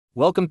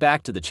Welcome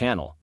back to the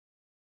channel.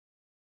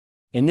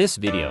 In this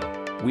video,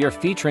 we are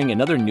featuring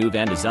another new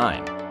van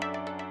design.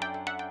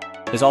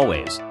 As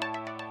always,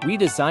 we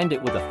designed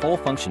it with a full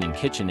functioning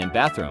kitchen and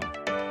bathroom.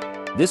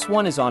 This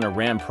one is on a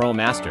Ram Pro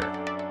Master,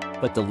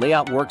 but the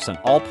layout works on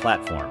all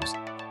platforms,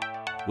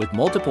 with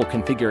multiple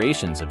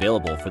configurations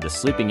available for the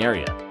sleeping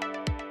area.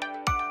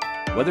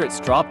 Whether it's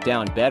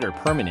drop-down bed or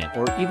permanent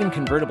or even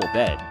convertible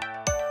bed,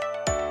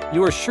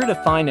 you are sure to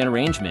find an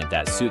arrangement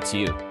that suits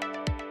you.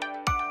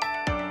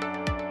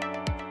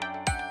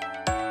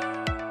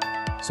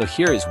 So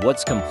here is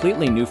what's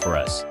completely new for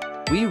us.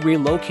 We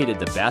relocated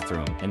the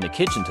bathroom and the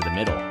kitchen to the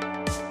middle.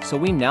 So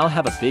we now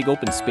have a big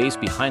open space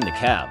behind the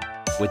cab,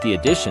 with the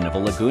addition of a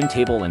lagoon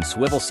table and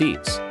swivel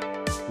seats.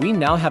 We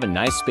now have a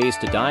nice space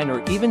to dine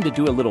or even to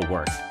do a little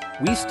work.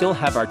 We still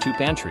have our two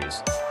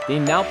pantries. They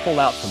now pull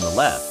out from the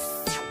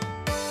left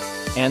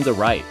and the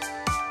right.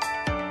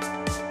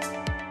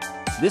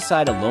 This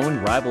side alone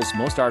rivals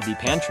most RV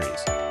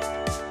pantries.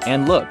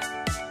 And look,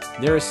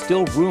 there is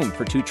still room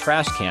for two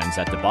trash cans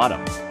at the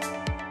bottom.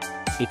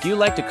 If you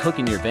like to cook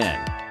in your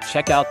van,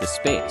 check out the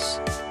space.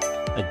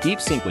 A deep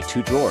sink with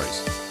two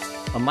drawers,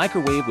 a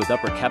microwave with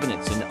upper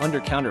cabinets and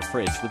under-counter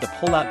fridge with a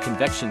pull-out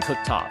convection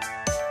cooktop.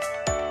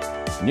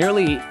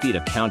 Nearly 8 feet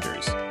of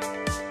counters.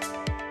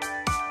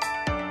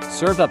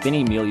 Serve up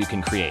any meal you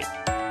can create.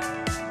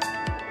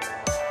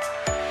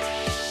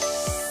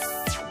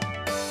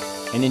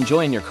 And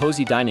enjoy in your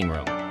cozy dining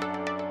room.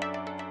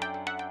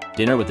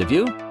 Dinner with a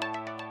view?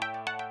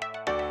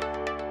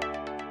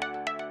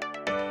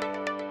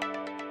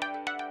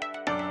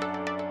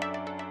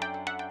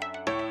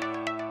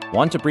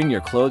 Want to bring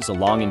your clothes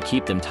along and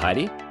keep them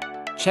tidy?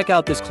 Check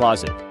out this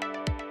closet.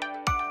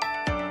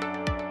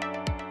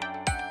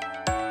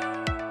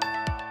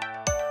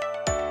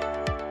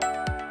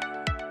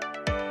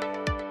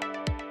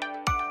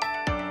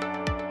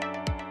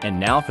 And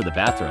now for the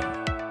bathroom.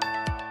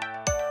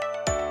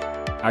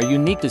 Our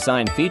unique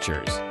design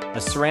features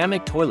a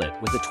ceramic toilet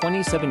with a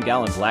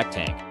 27-gallon black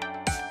tank,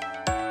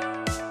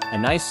 a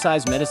nice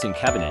size medicine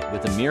cabinet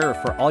with a mirror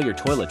for all your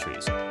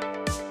toiletries,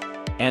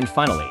 and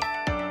finally,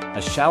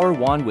 a shower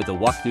wand with a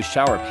walk-through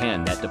shower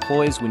pan that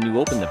deploys when you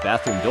open the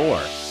bathroom door.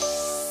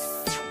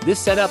 This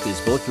setup is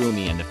both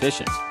roomy and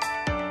efficient.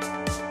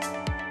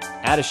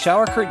 Add a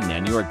shower curtain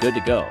and you are good to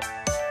go.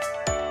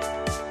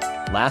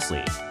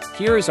 Lastly,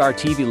 here is our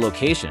TV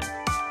location.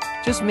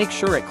 Just make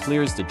sure it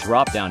clears the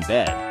drop-down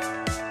bed.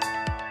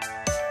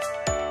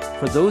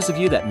 For those of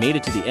you that made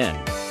it to the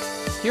end,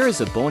 here is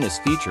a bonus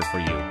feature for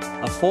you,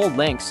 a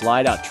full-length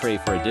slide-out tray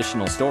for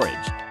additional storage.